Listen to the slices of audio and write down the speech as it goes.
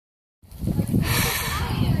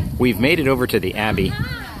We've made it over to the Abbey,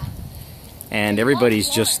 and everybody's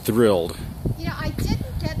just thrilled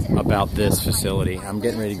about this facility. I'm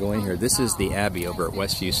getting ready to go in here. This is the Abbey over at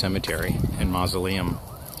Westview Cemetery and Mausoleum.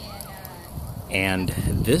 And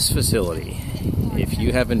this facility, if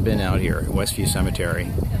you haven't been out here at Westview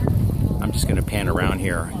Cemetery, I'm just going to pan around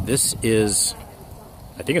here. This is,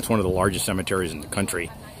 I think it's one of the largest cemeteries in the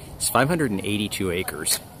country. It's 582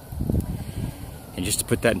 acres. And just to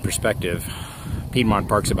put that in perspective, Piedmont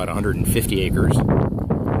Park's about 150 acres. The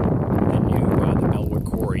Bellwood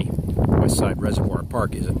Quarry, Westside Reservoir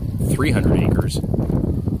Park, is at 300 acres.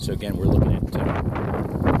 So again, we're looking at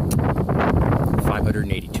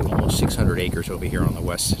 582, almost 600 acres over here on the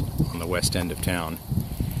west end of town.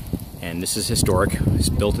 And this is historic. It's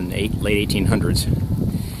built in the late 1800s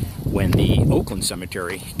when the Oakland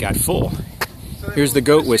Cemetery got full. Here's the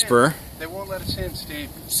goat whisperer. They won't let us in,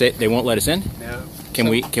 Steve. They won't let us in? No. Can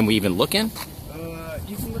we even look in?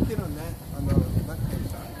 You can look in on the left-hand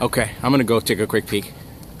side. Okay, I'm gonna go take a quick peek.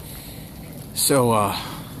 So,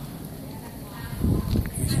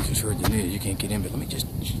 you just heard the news, you can't get in, but let me just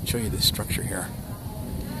show you this structure here.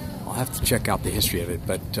 I'll have to check out the history of it,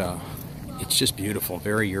 but it's just beautiful,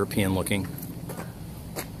 very European looking.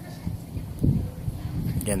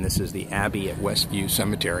 Again, this is the Abbey at Westview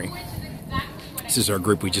Cemetery. This is our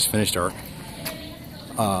group. We just finished our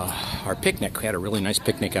picnic. We had a really nice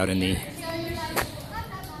picnic out in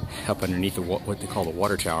up underneath what they call the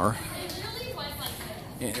water tower,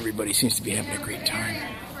 and everybody seems to be having a great time.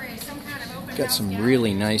 Got some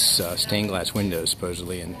really nice stained glass windows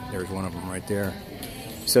supposedly, and there's one of them right there.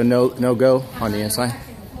 So no go on the inside.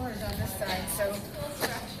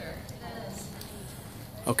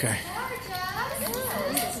 Okay.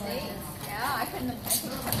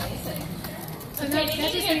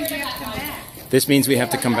 This means we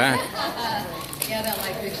have to come back.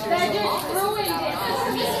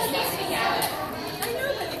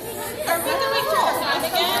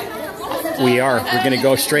 We are. We're going to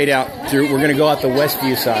go straight out through. We're going to go out the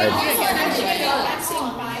Westview side.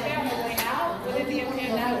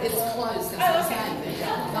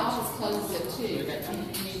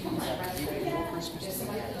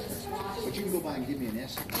 But you can go by and give me an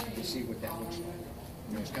estimate to see what that looks like.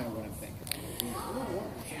 That's kind of what I'm thinking.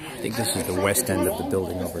 I think this is the west end of the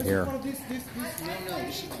building over here. No, this is the church.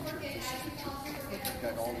 This is the church.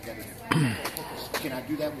 Got all together. Can I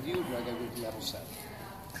do that with you, or do I got to go to level 7?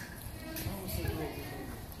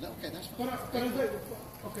 No, okay, that's fine.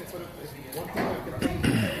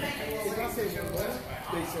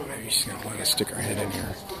 Maybe she's going to want to stick her head in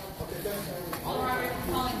here.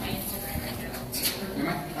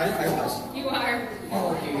 You are.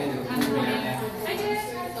 Oh, okay, I did.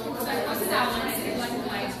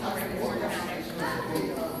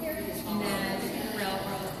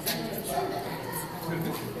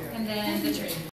 And then the tree.